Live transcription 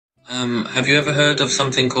Have you ever heard of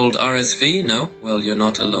something called RSV? No? Well, you're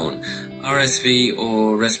not alone. RSV,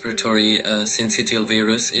 or Respiratory Syncytial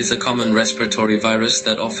virus, is a common respiratory virus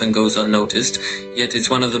that often goes unnoticed, yet it's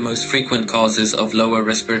one of the most frequent causes of lower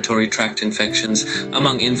respiratory tract infections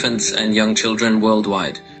among infants and young children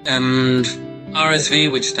worldwide. And RSV,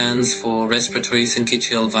 which stands for Respiratory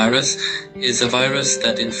Syncytial virus, is a virus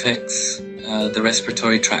that infects the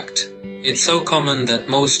respiratory tract. It's so common that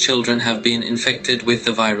most children have been infected with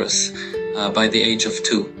the virus by the age of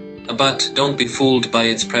 2. But don't be fooled by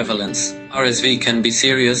its prevalence. RSV can be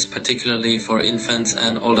serious, particularly for infants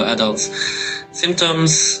and older adults.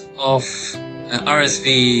 Symptoms of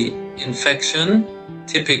RSV infection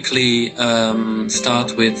typically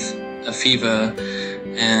start with a fever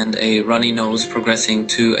and a runny nose, progressing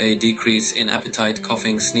to a decrease in appetite,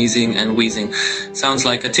 coughing, sneezing, and wheezing. Sounds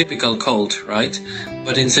like a typical cold, right?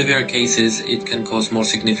 But in severe cases, it can cause more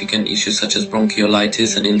significant issues such as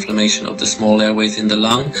bronchiolitis and inflammation of the small airways in the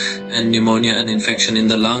lung, and pneumonia and infection in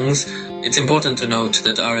the lungs. It's important to note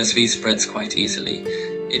that RSV spreads quite easily.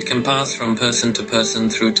 It can pass from person to person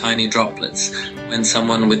through tiny droplets when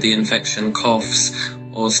someone with the infection coughs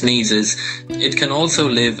or sneezes. It can also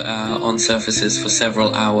live on surfaces for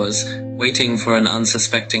several hours, waiting for an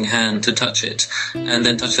unsuspecting hand to touch it and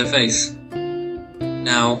then touch their face.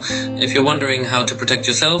 Now, if you're wondering how to protect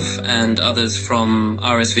yourself and others from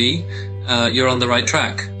RSV, you're on the right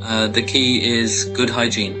track. The key is good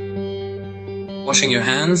hygiene. Washing your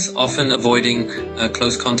hands, often avoiding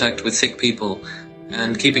close contact with sick people,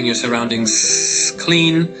 and keeping your surroundings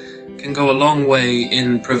clean can go a long way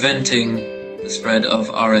in preventing the spread of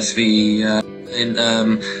RSV.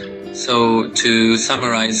 So to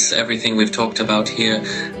summarize everything we've talked about here,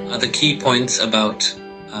 the key points about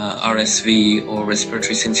RSV, or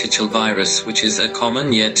Respiratory Syncytial virus, which is a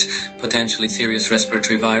common yet potentially serious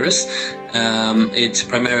respiratory virus. It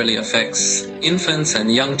primarily affects infants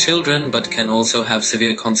and young children, but can also have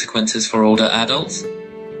severe consequences for older adults.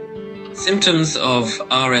 Symptoms of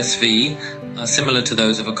RSV are similar to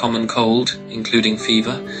those of a common cold, including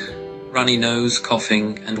fever, runny nose,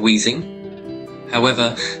 coughing, and wheezing.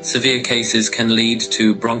 However, severe cases can lead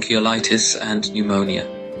to bronchiolitis and pneumonia.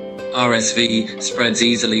 RSV spreads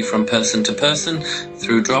easily from person to person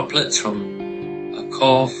through droplets from a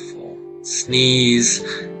cough or sneeze,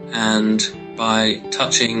 and by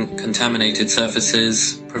touching contaminated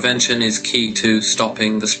surfaces. Prevention is key to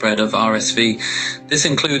stopping the spread of RSV. This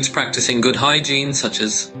includes practicing good hygiene, such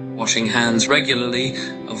as washing hands regularly,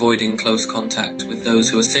 avoiding close contact with those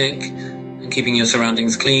who are sick, and keeping your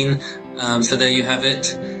surroundings clean. So there you have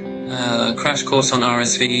it. A crash course on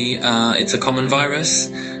RSV. It's a common virus,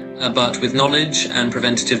 but with knowledge and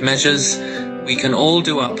preventative measures, we can all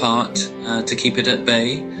do our part to keep it at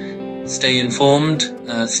bay. Stay informed,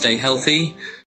 stay healthy,